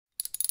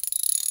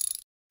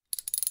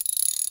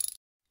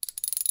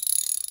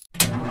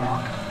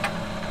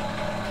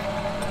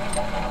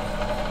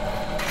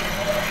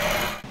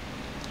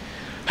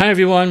Hi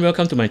everyone,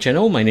 welcome to my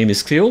channel. My name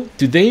is Cleo.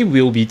 Today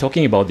we'll be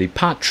talking about the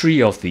part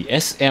 3 of the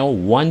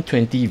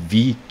SL120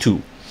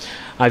 V2.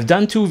 I've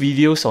done two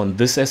videos on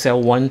this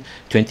SL120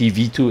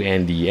 V2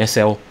 and the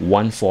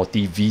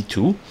SL140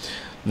 V2.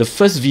 The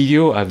first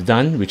video I've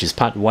done, which is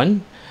part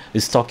 1,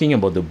 is talking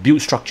about the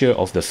build structure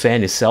of the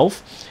fan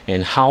itself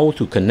and how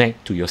to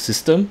connect to your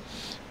system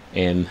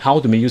and how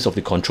to make use of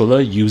the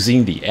controller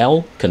using the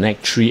L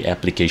Connect 3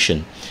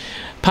 application.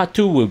 Part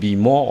 2 will be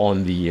more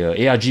on the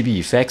ARGB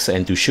effects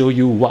and to show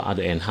you what are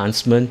the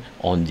enhancements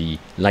on the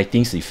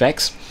lighting's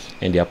effects,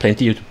 and there are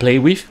plenty to play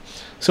with.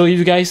 So if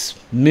you guys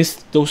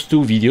missed those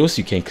two videos,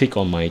 you can click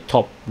on my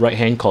top right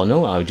hand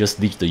corner. I'll just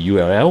leave the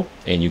URL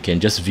and you can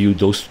just view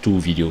those two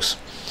videos.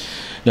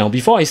 Now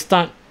before I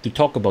start to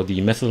talk about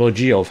the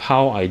methodology of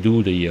how I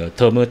do the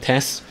thermal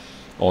test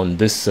on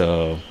this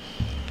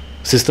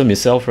system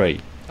itself,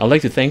 right, I'd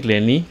like to thank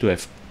Lian Li to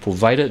have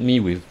provided me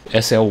with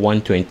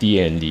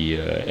SL120 and the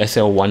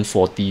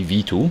SL140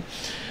 V2,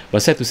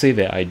 but sad to say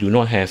that I do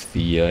not have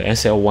the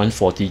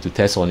SL140 to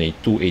test on a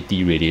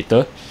 280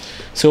 radiator.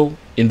 So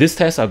in this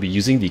test I'll be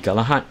using the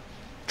Galahad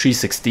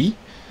 360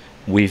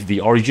 with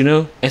the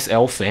original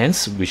SL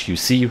fans, which you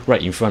see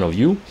right in front of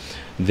you.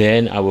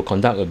 Then I will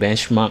conduct a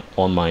benchmark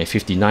on my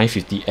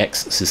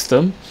 5950X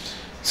system.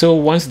 So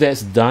once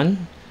that's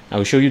done, I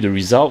will show you the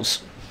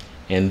results,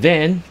 and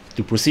then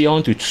to proceed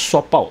on to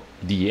swap out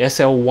the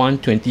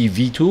SL120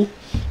 V2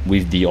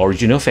 with the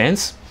original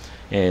fans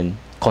and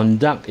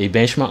conduct a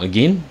benchmark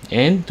again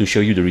and to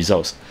show you the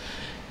results.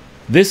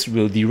 This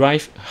will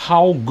derive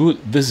how good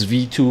this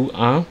V2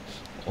 are,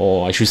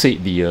 or I should say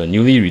the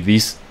newly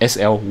released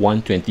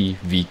SL120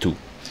 V2.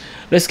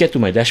 Let's get to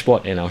my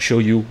dashboard and I'll show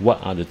you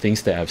what are the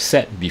things that I've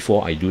set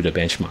before I do the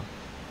benchmark.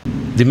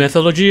 The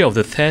methodology of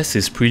the test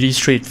is pretty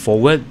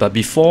straightforward, but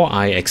before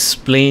I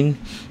explain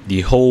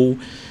the whole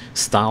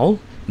style,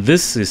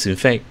 this is in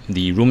fact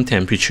the room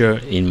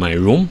temperature in my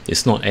room.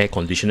 It's not air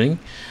conditioning.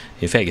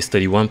 In fact, it's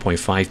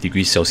 31.5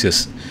 degrees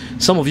Celsius.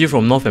 Some of you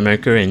from North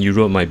America and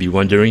Europe might be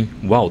wondering,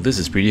 wow, this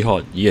is pretty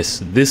hot.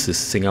 Yes, this is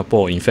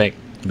Singapore. In fact,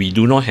 we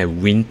do not have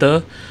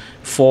winter,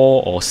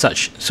 fall or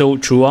such. So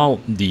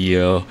throughout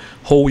the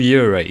whole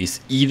year, right,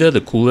 it's either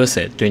the coolest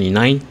at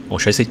 29 or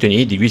should I say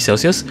 28 degrees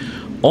Celsius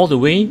all the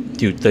way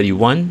to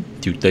 31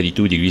 to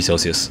 32 degrees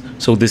Celsius.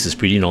 So this is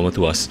pretty normal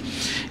to us.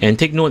 And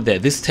take note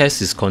that this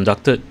test is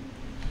conducted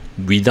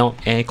without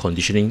air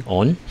conditioning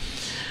on.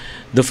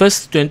 The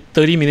first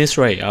 30 minutes,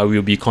 right, I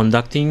will be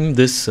conducting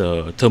this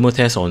thermal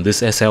test on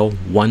this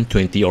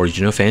SL120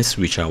 original fans,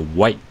 which are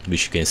white,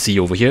 which you can see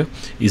over here.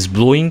 Is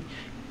blowing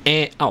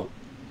air out,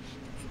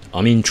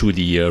 I mean through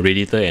the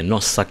radiator, and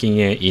not sucking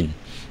air in.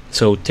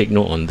 So take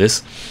note on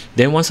this.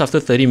 Then once after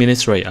 30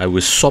 minutes, right, I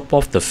will swap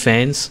off the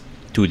fans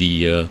to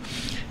the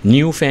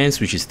new fans,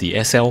 which is the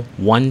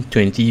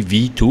SL120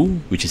 V2,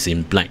 which is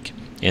in black,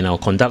 and I'll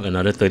conduct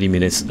another 30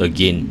 minutes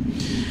again.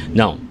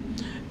 Now,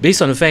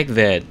 based on the fact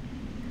that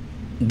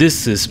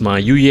this is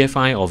my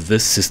UEFI of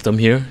this system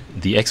here,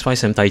 the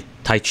X57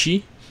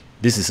 Taichi,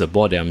 this is a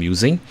board that I'm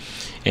using,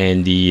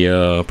 and the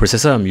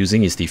processor I'm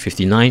using is the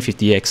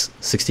 5950X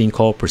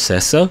 16-core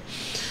processor.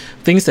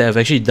 Things that I've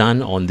actually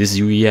done on this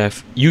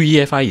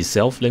UEFI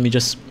itself, let me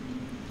just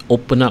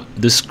open up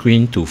the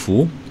screen to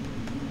full.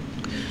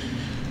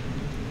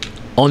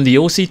 On the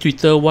OC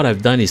Twitter, what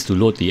I've done is to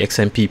load the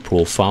XMP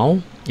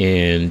profile,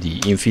 and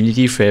the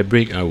Infinity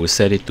Fabric I will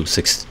set it to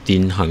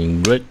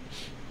 1600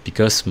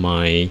 because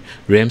my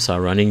RAMs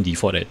are running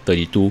default at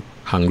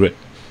 3200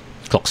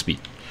 clock speed.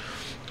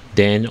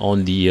 Then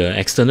on the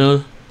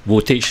external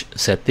voltage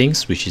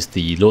settings, which is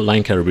the load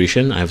line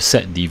calibration, I've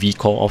set the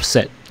V-core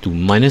offset to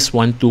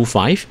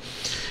 -125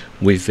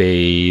 with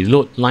a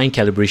load line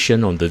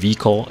calibration on the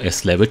V-core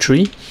as level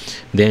 3.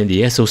 Then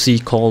the SOC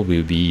call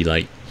will be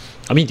like,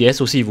 I mean the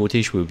SOC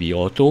voltage will be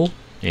auto,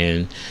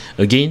 and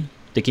again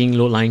taking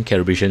load line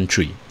calibration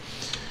 3.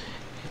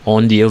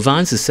 On the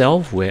advanced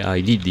itself, where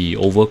I did the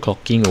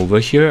overclocking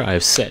over here,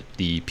 I've set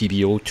the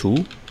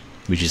PBO2,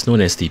 which is known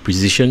as the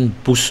Precision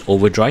Boost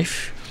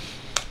Overdrive.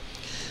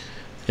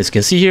 As you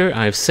can see here,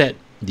 I've set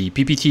the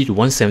PPT to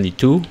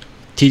 172,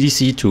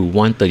 TDC to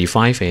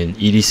 135 and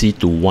EDC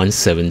to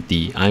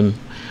 170. I'm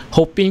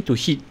hoping to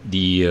hit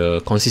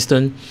the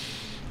consistent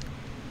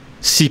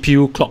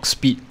CPU clock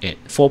speed at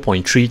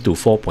 4.3 to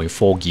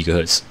 4.4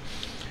 GHz.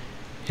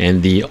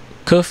 And the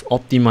curve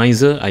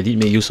optimizer, I did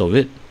make use of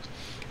it,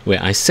 where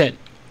I set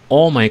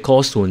all my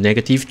cores to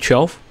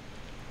 -12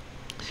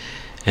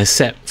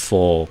 except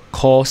for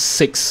core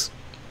 6.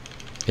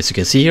 As you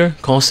can see here,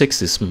 core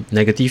 6 is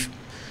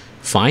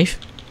 -5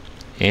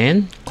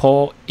 and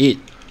core 8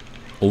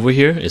 over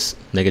here is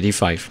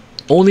 -5.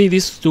 Only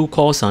these two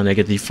cores are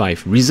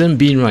 -5. Reason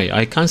being, right,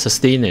 I can't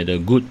sustain at a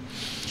good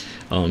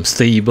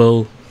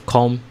stable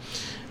COM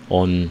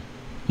on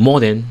more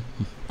than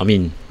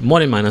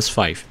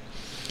 -5.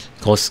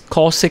 Because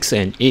core 6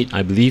 and 8,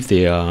 I believe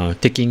they are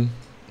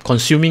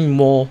consuming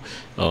more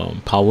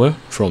power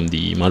from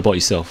the motherboard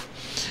itself.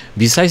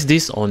 Besides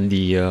this, on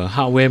the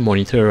hardware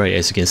monitor, right,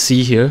 as you can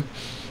see here,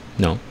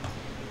 now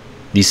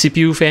The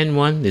CPU fan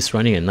 1 is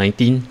running at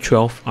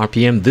 1912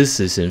 RPM. This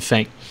is in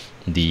fact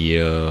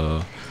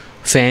the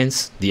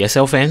fans, the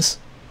SL fans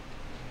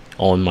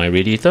on my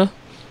radiator.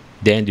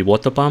 Then the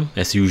water pump,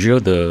 as usual,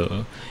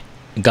 the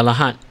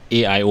Galahad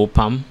AIO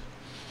pump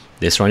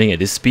that's running at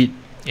this speed.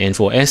 And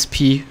for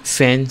SP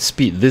fan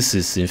speed, this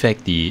is in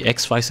fact the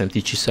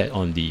X570 chipset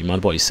on the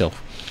motherboard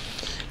itself.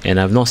 And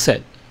I've not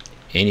set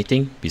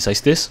anything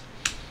besides this.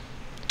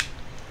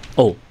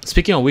 Oh,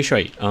 speaking of which,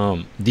 right,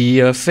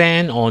 the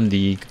fan on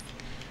the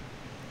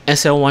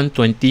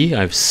SL120,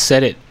 I've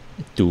set it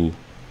to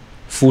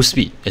full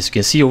speed. As you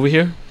can see over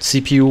here,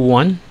 CPU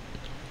 1,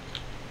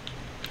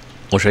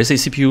 or should I say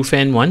CPU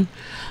fan 1,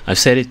 I've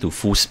set it to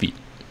full speed.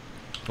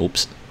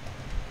 Oops.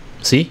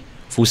 See?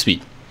 Full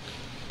speed.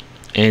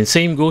 And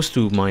same goes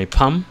to my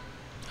pump.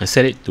 I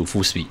set it to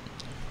full speed.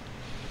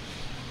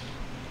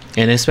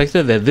 And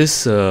expected that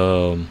this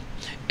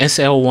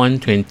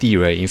SL120,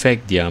 right, in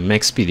fact their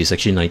max speed is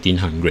actually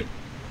 1900.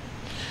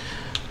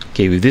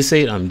 Okay, with this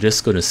said, I'm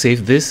just going to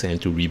save this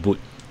and to reboot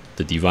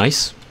the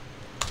device.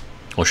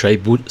 Or should I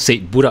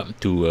boot up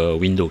to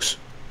Windows?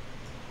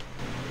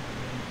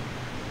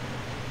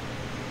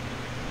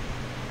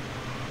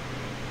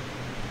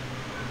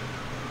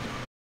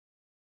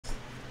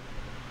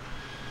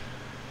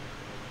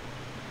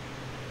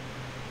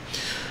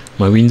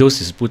 My Windows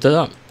is booted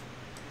up.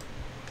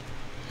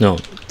 Now,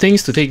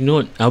 things to take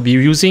note, I'll be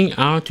using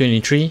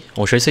R23,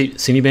 or should I say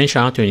Cinebench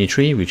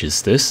R23, which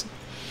is this,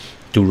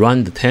 to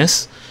run the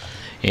test.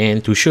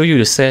 And to show you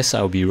the test,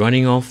 I'll be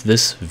running off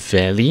this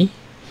valley.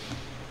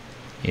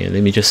 And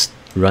let me just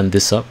run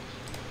this up.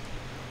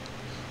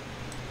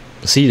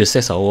 See, the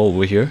sets are all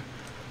over here.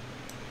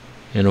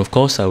 And of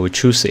course, I will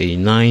choose a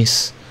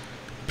nice,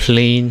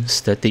 plain,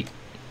 static,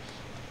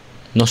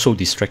 not so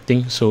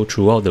distracting. So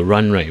throughout the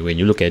run, right, when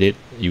you look at it,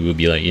 you will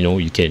be like, you know,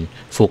 you can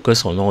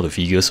focus on all the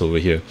figures over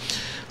here.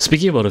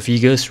 Speaking about the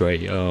figures,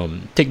 right,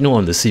 take note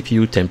on the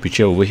CPU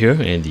temperature over here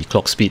and the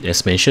clock speed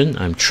as mentioned.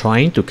 I'm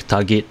trying to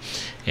target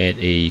at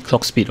a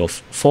clock speed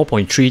of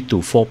 4.3 to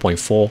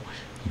 4.4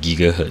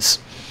 gigahertz.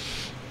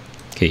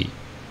 Okay,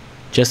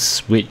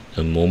 just wait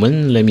a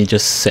moment. Let me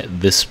just set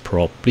this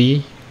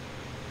properly.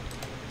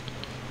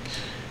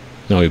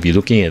 Now you'll be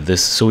looking at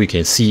this so you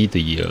can see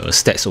the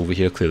stats over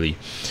here clearly.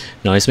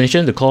 Now as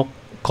mentioned, the core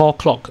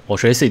clock, or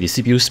should I say the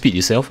CPU speed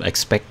itself,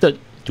 expected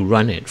to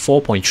run at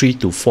 4.3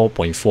 to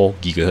 4.4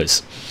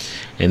 gigahertz.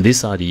 And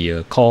these are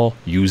the core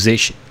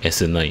usage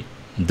as a night.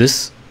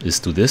 This is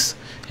to this,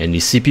 and the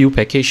CPU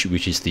package,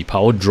 which is the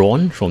power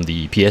drawn from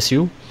the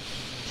PSU.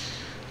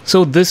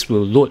 So this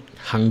will load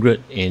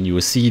 100 and you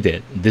will see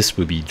that this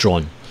will be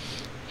drawn.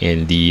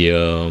 And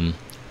the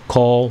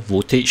core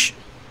voltage,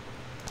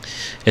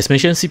 as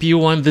mentioned, CPU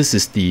 1, this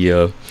is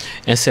the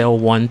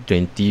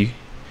SL120,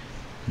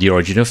 the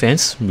original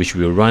fans, which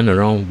will run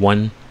around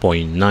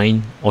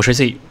 1.9, or should I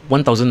say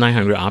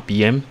 1900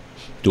 RPM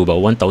to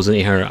about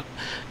 1800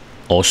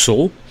 or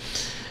so.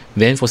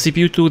 Then for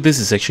CPU 2, this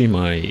is actually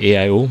my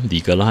AIO,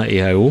 the Galahad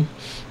AIO.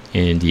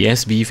 And the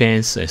SB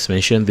fans, as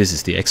mentioned, this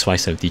is the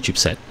X570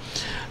 chipset.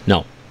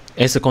 Now,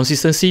 as a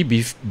consistency,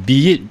 be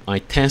it I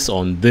test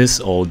on this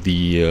or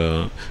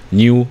the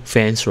new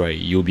fans, right,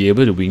 you'll be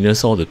able to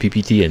witness all the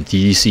PPT and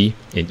TDC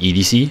and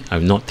EDC.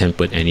 I've not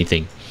tempered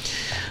anything.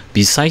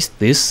 Besides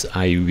this,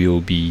 I will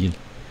be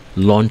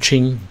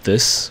launching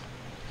this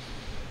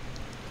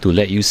to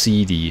let you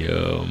see the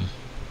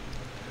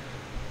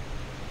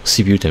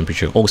CPU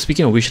temperature. Oh,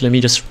 speaking of which, let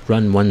me just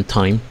run one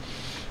time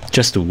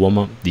just to warm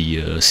up the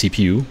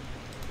CPU.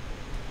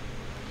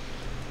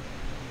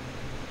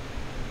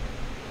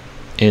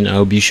 And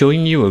I'll be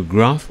showing you a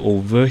graph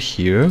over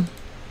here.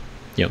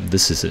 Yep,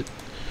 this is it.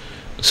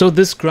 So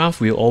this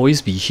graph will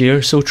always be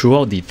here. So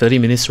throughout the 30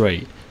 minutes,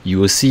 right, you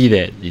will see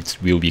that it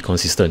will be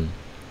consistent.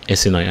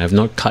 As in, I have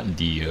not cut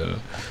the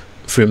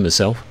frame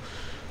itself.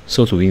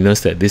 So to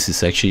witness that this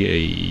is actually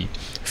a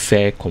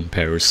fair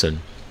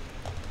comparison.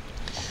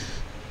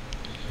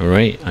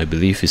 Alright, I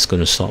believe it's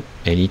going to stop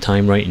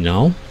anytime right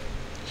now.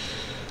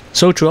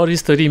 So throughout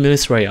these 30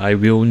 minutes, right, I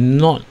will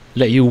not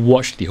let you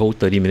watch the whole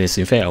 30 minutes.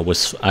 In fact,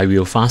 I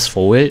will fast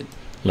forward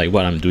like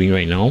what I'm doing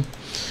right now.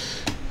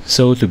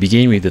 So to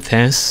begin with the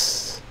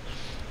test,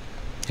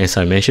 as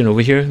I mentioned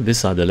over here,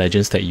 these are the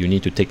legends that you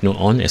need to take note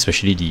on,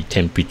 especially the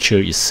temperature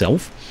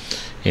itself.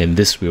 And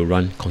this will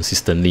run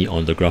consistently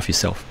on the graph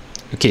itself.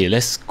 Okay,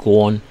 let's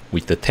go on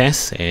with the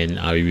test, and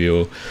I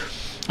will,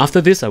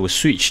 after this, I will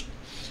switch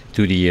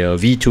to the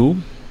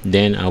V2.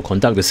 Then I'll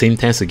conduct the same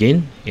test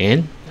again,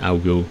 and I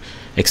will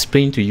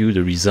explain to you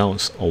the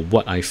results of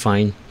what I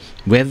find,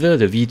 whether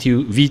the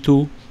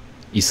V2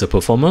 is a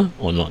performer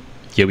or not.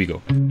 Here we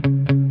go.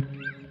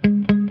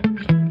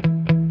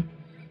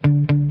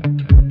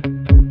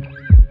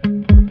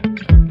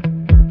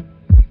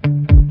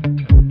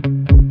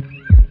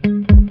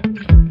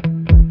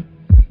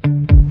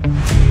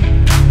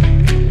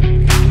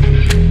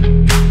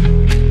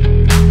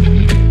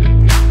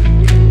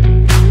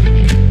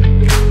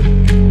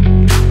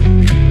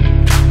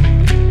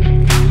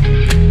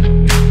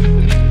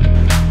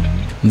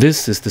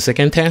 This is the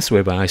second test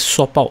whereby I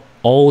swap out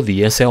all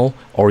the SL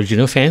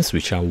original fans,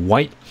 which are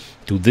white,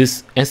 to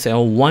this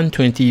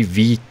SL120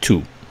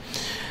 V2.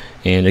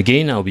 And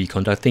again, I'll be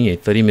conducting a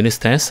 30 minutes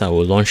test. I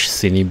will launch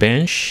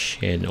Cinebench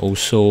and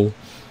also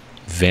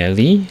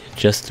Valley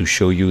just to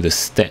show you the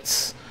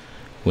stats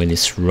when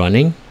it's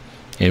running.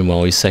 And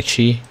while it's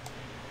actually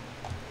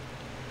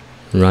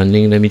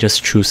running, let me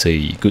just choose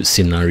a good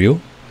scenario.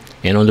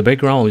 And on the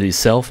background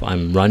itself,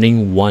 I'm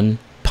running one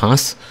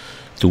pass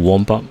to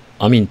warm up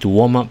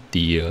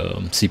the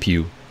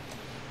CPU.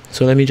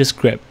 So let me just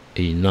grab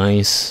a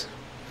nice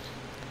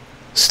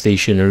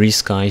stationary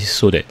sky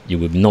so that it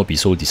will not be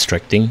so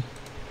distracting.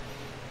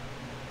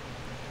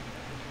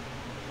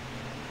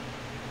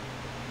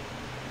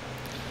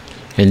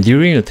 And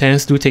during the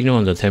test, do take note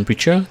on the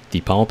temperature,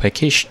 the power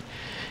package,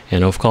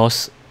 and of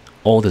course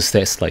all the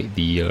stats like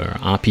the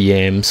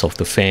RPMs of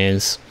the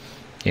fans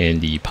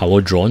and the power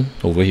drawn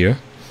over here.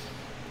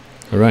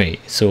 Alright,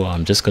 so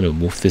I'm just going to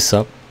move this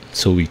up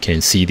so we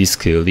can see this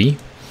clearly.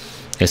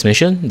 As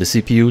mentioned, the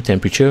CPU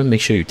temperature, make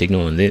sure you take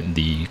note on it,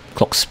 the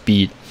clock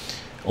speed,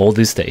 all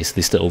this that is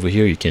listed over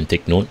here, you can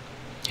take note,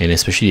 and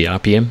especially the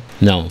RPM.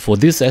 Now, for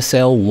this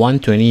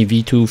SL120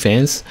 V2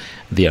 fans,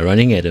 they are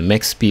running at a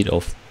max speed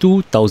of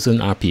 2000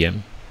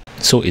 RPM,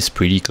 so it's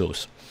pretty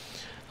close.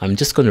 I'm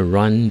just going to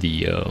run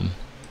the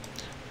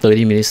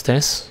 30 minutes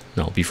test.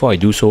 Now, before I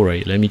do so,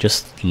 right, let me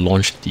just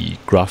launch the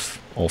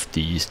graph of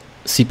the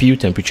CPU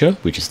temperature,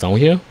 which is down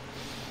here.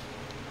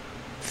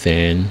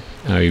 Then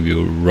I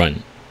will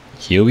run.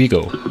 Here we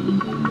go.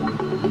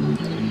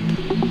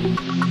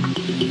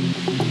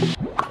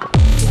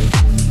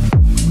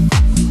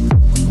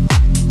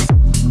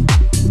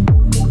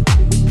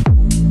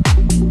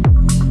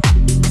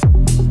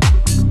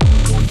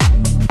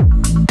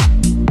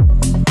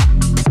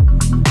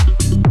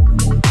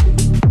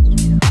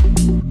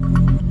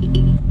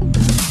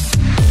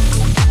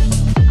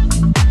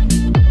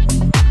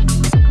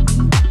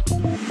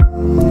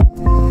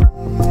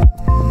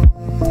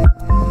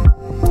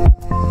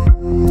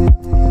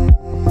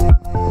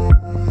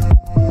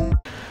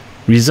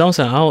 Results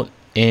are out,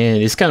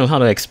 and it's kind of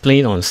hard to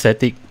explain on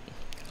static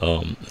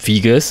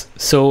figures,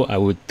 so I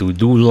would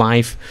do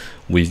live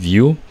with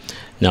you.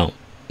 Now,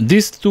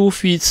 these two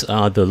feeds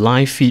are the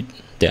live feed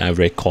that I've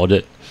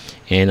recorded,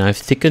 and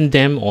I've taken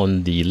them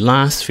on the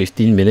last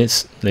 15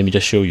 minutes. Let me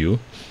just show you.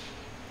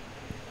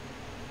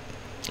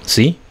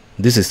 See,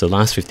 this is the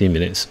last 15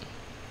 minutes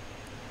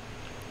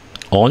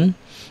on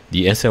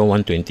the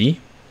SL120,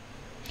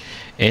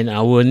 and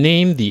I will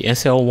name the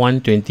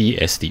SL120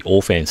 as the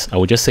O fans. I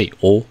will just say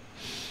O.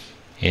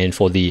 And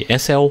for the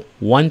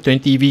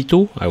SL120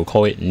 V2, I will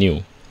call it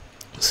new.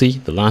 See,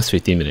 the last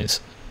 15 minutes.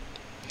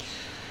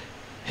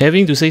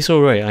 Having to say so,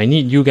 right, I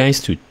need you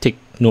guys to take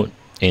note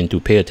and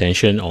to pay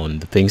attention on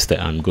the things that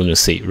I'm going to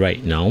say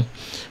right now,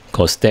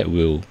 because that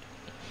will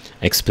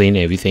explain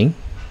everything.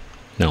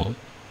 Now,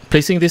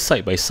 placing this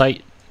side by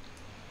side,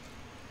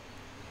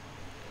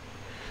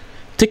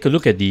 take a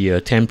look at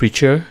the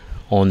temperature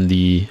on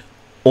the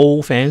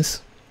old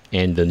fans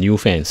and the new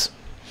fans.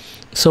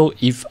 So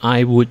if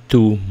I would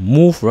to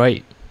move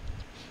right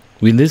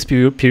within this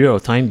period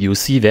of time, you'll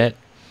see that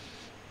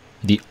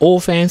the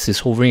old fans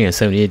is hovering at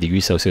 78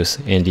 degrees Celsius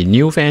and the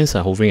new fans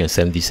are hovering at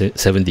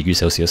 77 degrees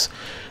Celsius.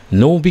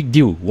 No big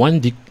deal,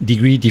 1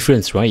 degree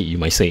difference, right, you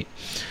might say.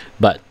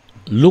 But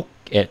look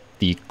at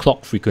the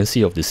clock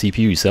frequency of the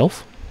CPU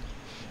itself.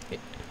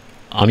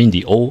 I mean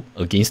the old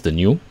against the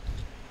new.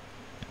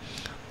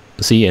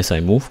 See, as I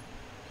move,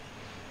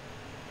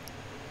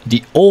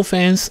 the old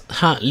fans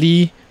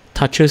hardly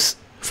touches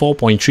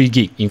 4.3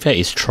 gig. In fact,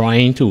 it's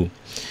trying to.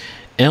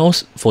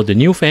 Else, for the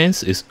new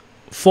fans, is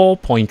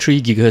 4.3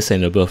 gigahertz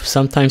and above,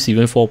 sometimes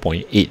even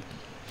 4.8.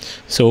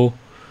 So,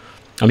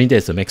 I mean,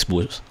 that's the max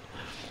boost.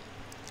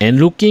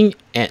 And looking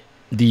at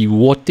the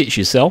wattage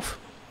itself,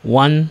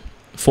 looking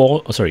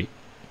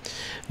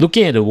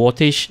at the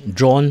wattage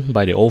drawn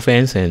by the old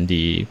fans and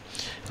the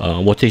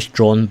wattage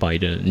drawn by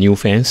the new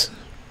fans,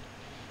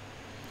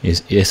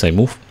 as I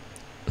move,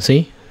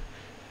 see?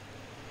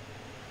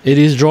 It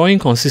is drawing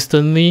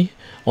consistently.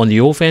 On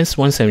the old fans,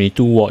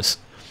 172 watts,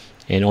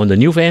 and on the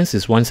new fans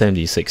is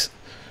 176.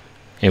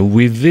 And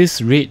with this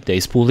rate that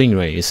is pulling,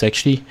 right, it's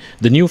actually,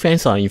 the new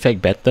fans are in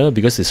fact better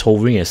because it's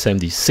hovering at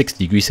 76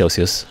 degrees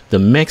Celsius. The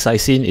max I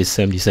seen is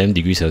 77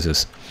 degrees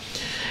Celsius.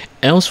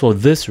 Else for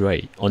this,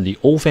 right, on the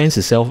old fans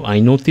itself, I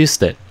noticed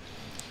that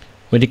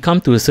when it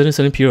comes to a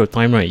certain period of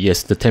time, right,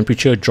 yes, the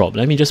temperature dropped.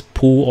 Let me just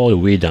pull all the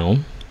way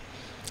down.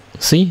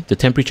 See, the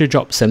temperature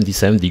dropped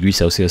 77 degrees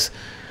Celsius.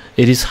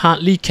 It is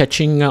hardly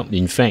catching up,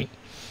 in fact,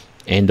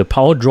 and the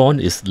power drawn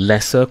is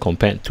lesser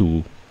compared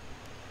to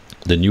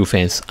the new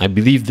fans. I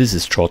believe this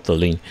is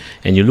throttling,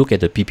 and you look at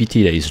the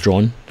PPT that is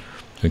drawn.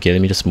 Okay,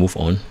 let me just move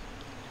on.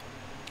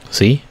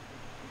 See,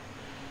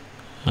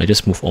 I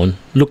just move on.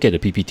 Look at the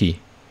PPT.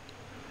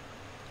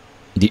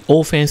 The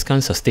old fans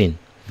can't sustain.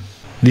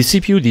 The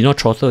CPU did not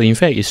throttle. In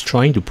fact, it's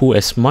trying to pull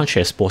as much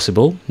as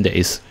possible that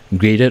is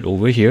graded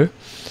over here,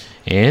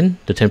 and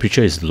the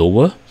temperature is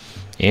lower,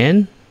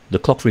 and the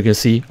clock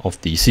frequency of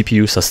the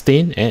CPU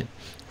sustained at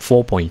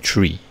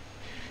 4.3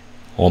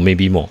 or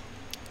maybe more.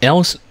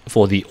 Else,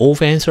 for the old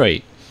fans,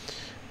 right,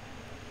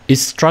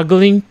 it's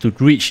struggling to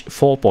reach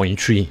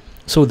 4.3.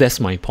 So that's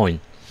my point.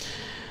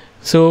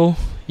 So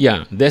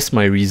yeah, that's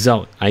my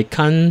result. I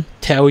can't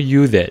tell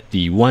you that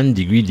the 1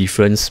 degree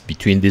difference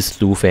between these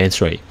two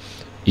fans, right,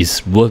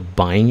 is worth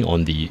buying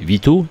on the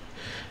V2,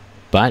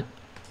 but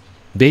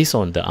based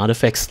on the other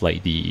facts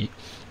like the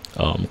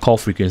core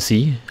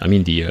frequency, I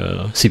mean the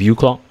CPU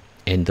clock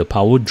and the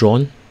power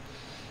drawn,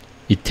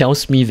 it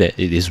tells me that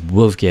it is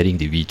worth getting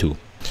the V2.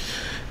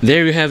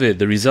 There you have it,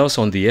 the results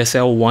on the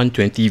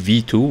SL120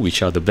 V2,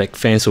 which are the black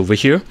fans over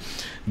here.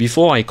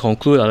 Before I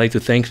conclude, I'd like to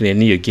thank Lian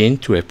Li again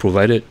to have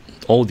provided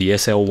all the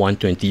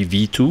SL120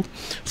 V2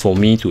 for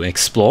me to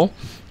explore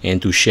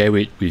and to share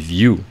it with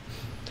you.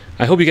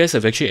 I hope you guys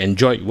have actually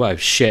enjoyed what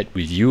I've shared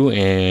with you,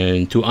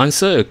 and to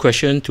answer a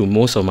question to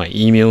most of my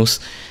emails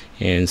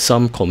and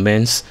some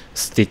comments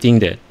stating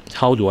that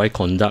how do I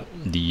conduct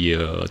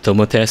the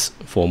thermal test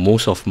for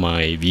most of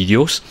my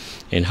videos,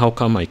 and how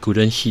come I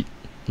couldn't hit,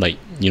 like,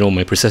 you know,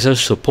 my processor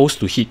is supposed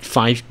to hit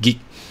 5 gig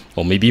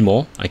or maybe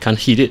more, I can't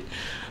hit it.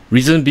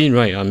 Reason being,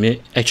 right, I'm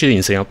actually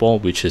in Singapore,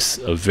 which is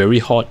a very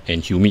hot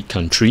and humid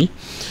country,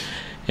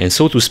 and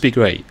so to speak,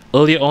 right,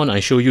 earlier on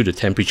I showed you the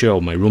temperature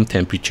of my room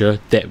temperature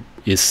that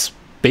is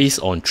based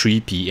on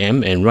 3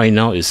 p.m. and right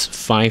now is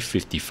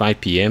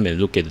 5:55 p.m. and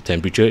look at the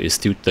temperature is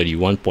still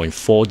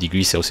 31.4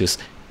 degrees Celsius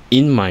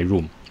in my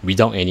room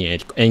without any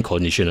air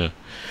conditioner.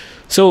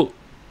 So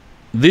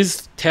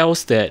this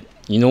tells that,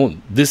 you know,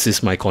 this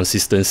is my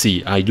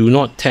consistency. I do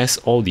not test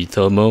all the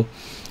thermal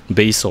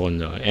based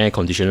on air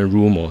conditioner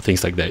room or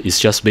things like that. It's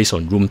just based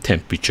on room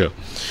temperature.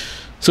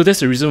 So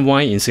that's the reason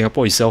why in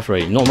Singapore itself,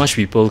 right, not much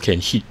people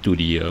can hit to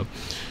the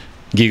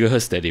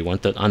gigahertz that they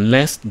wanted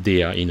unless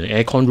they are in an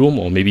aircon room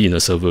or maybe in a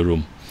server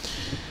room.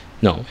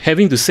 Now,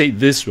 having to say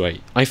this,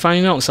 right, I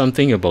find out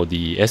something about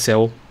the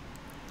SL120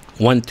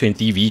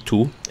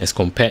 V2 as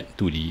compared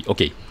to the,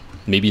 okay,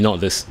 maybe not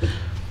this.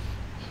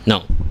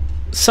 Now,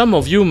 some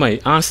of you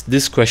might ask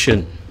this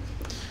question: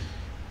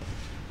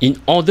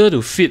 in order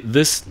to fit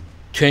this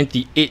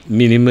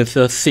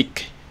 28mm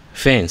thick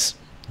fans,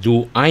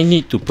 do I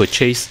need to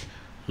purchase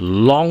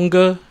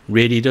longer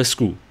radiator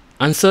screw?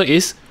 Answer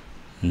is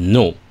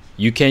no.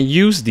 You can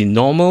use the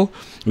normal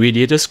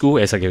radiator screw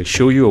as I can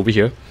show you over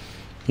here.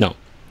 Now,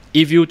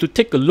 if you were to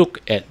take a look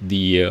at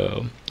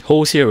the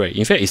holes here, right,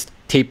 in fact it's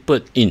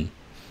tapered in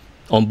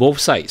on both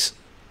sides.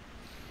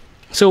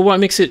 So what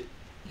makes it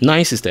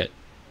nice is that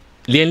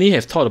Lian Li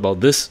have thought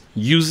about this.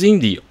 Using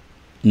the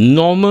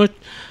normal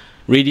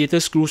radiator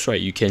screws,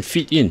 right, you can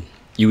fit in.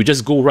 You will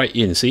just go right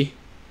in, see?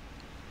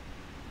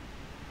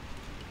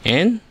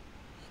 And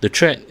the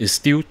thread is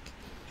still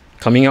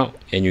coming out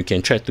and you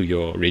can thread to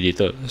your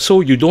radiator. So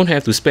you don't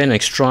have to spend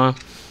extra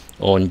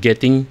on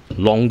getting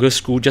longer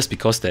screw just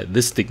because that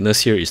this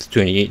thickness here is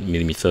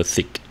 28mm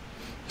thick.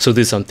 So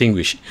this is something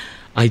which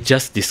I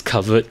just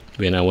discovered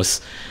when I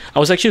was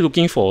actually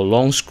looking for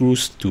long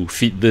screws to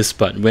fit this,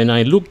 but when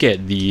I look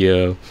at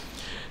the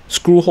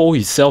screw hole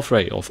itself,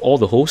 right, of all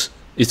the holes,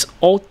 it's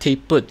all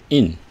tapered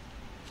in.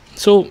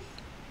 So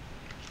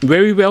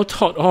very well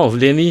thought of,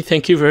 Lian Li,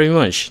 thank you very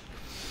much.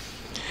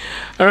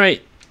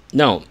 Alright,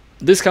 now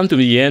this comes to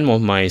the end of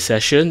my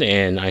session,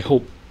 and I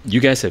hope you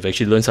guys have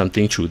actually learned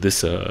something through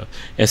this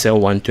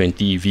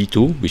SL120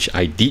 V2, which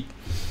I did.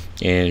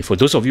 And for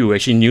those of you who are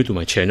actually new to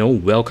my channel,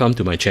 welcome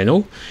to my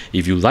channel.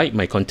 If you like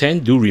my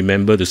content, do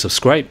remember to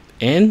subscribe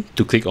and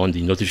to click on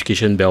the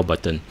notification bell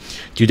button.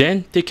 Till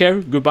then, take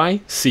care,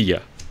 goodbye, see ya.